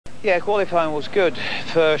Yeah, qualifying was good.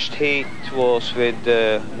 First heat was with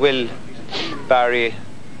Will, Barry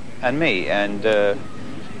and me, and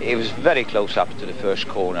it was very close up to the first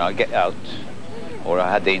corner. I get out, or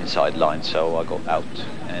I had the inside line, so I got out,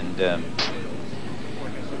 and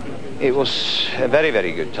it was a very,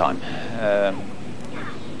 very good time.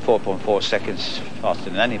 4.4 seconds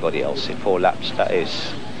faster than anybody else in 4 laps. That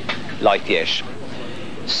is light-ish.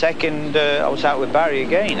 Second, I was out with Barry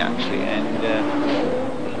again, actually, and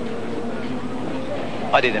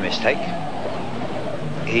I did a mistake.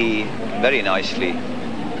 He very nicely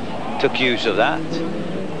took use of that.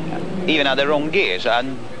 Even had the wrong gears, I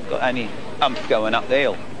hadn't got any umph going up the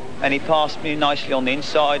hill. And he passed me nicely on the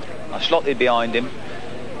inside. I slotted behind him.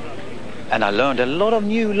 And I learned a lot of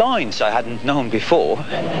new lines I hadn't known before.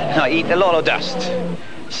 And I eat a lot of dust.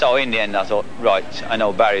 So in the end I thought, right, I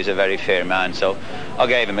know Barry's a very fair man, so I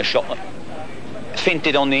gave him a shot.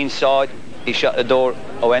 Finted on the inside, he shut the door,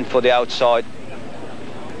 I went for the outside.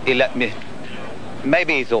 He let me,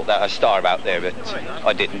 maybe he thought that I starved out there, but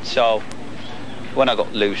I didn't. So when I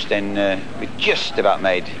got loose, then we just about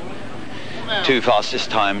made 2 fastest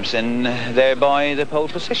times, and thereby the pole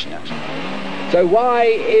position, actually. So why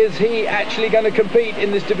is he actually going to compete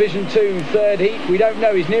in this Division 2 third heat? We don't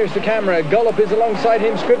know. He's nearest the camera. Gollop is alongside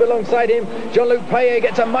him, Squibb alongside him. Jean-Luc Paillier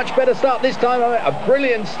gets a much better start this time. A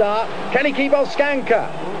brilliant start. Can he keep off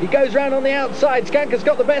Schanche? He goes round on the outside. Schanche's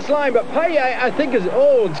got the best line, but Paillier, I think, is...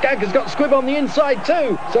 Oh, Schanche's got Squibb on the inside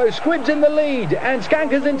too. So Squibb's in the lead, and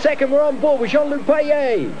Schanche's in second. We're on board with Jean-Luc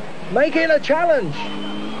Paillier. Making a challenge.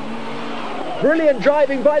 Brilliant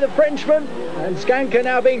driving by the Frenchman, and Schanche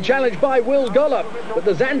now being challenged by Will Gollop. But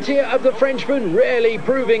the Xantia of the Frenchman really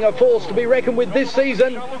proving a force to be reckoned with this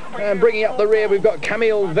season. And bringing up the rear, we've got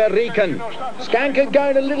Camille Verrieken. Schanche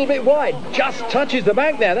going a little bit wide, just touches the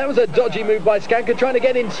bank there. That was a dodgy move by Schanche, trying to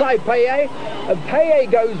get inside Paillier. And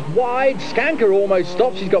Paillier goes wide. Schanche almost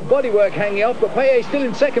stops. He's got bodywork hanging off, but Paillier still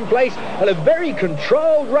in second place. And a very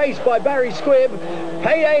controlled race by Barry Squibb.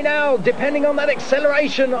 Paillier now depending on that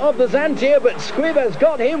acceleration of the Xantia, but Squibb has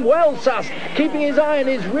got him well sussed, keeping his eye in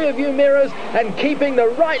his rear view mirrors and keeping the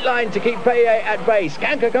right line to keep Paillier at bay.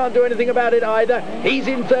 Schanche can't do anything about it either. He's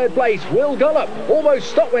in third place. Will Gollop almost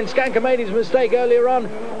stopped when Schanche made his mistake earlier on,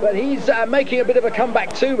 but he's making a bit of a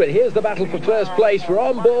comeback too. But here's the battle for first place. We're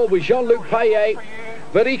on board with Jean-Luc Paillier.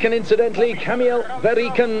 Verrieken, incidentally, Camille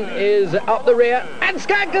Verrieken is up the rear, and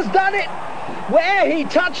Schanche's done it! Where he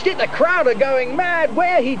touched it, the crowd are going mad.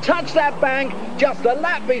 Where he touched that bank just a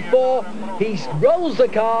lap before, he rolls the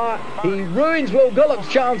car, he ruins Will Gollop's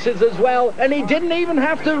chances as well, and he didn't even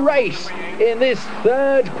have to race in this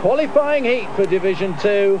third qualifying heat for Division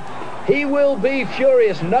 2. He will be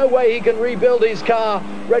furious. No way he can rebuild his car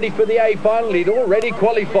ready for the A final. He'd already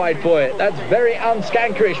qualified for it. That's very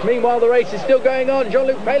un-Schanche-ish. Meanwhile, the race is still going on.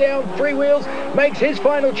 Jean-Luc Paillier on 3 wheels makes his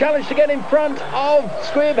final challenge to get in front of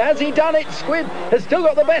Squibb. Has he done it? Squibb has still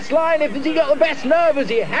got the best line. Has he got the best nerve as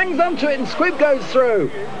he hangs onto it and Squibb goes through?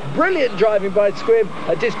 Brilliant driving by Squibb.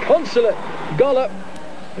 A disconsolate Gollop,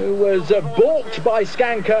 who was balked by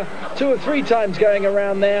Schanche 2 or 3 times going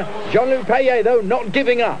around there. Jean-Luc Paillier, though, not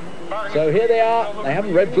giving up. So here they are. They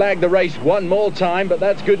haven't red flagged the race one more time, but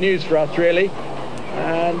that's good news for us, really.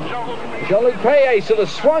 And Jean-Luc Paillier sort of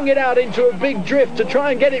swung it out into a big drift to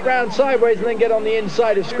try and get it round sideways and then get on the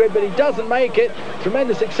inside of Squibb, but he doesn't make it.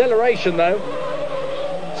 Tremendous acceleration, though.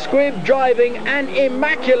 Squibb driving an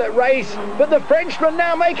immaculate race, but the Frenchman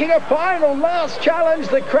now making a final last challenge.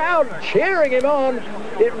 The crowd cheering him on.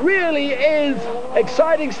 It really is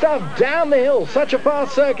exciting stuff down the hill. Such a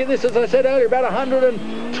fast circuit this, as I said earlier, about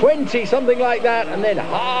 120, something like that, and then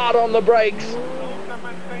hard on the brakes.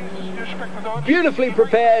 Beautifully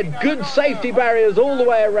prepared, good safety barriers all the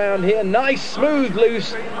way around here, nice smooth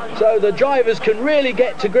loose, so the drivers can really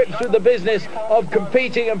get to grips with the business of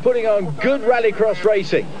competing and putting on good rallycross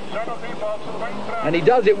racing. And he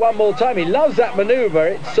does it one more time. He loves that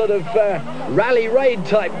manoeuvre. It's sort of rally raid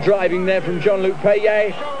type driving there from Jean-Luc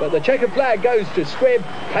Paillier, but the checkered flag goes to Squibb.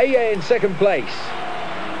 Paillier in second place.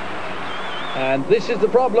 And this is the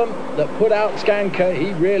problem that put out Schanche.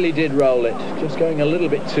 He really did roll it, just going a little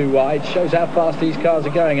bit too wide. Shows how fast these cars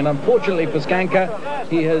are going. And unfortunately for Schanche,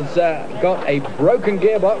 he has got a broken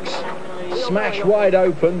gearbox, smashed wide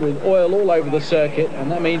open with oil all over the circuit,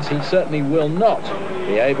 and that means he certainly will not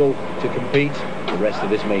be able to compete the rest of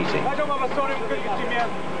this meeting.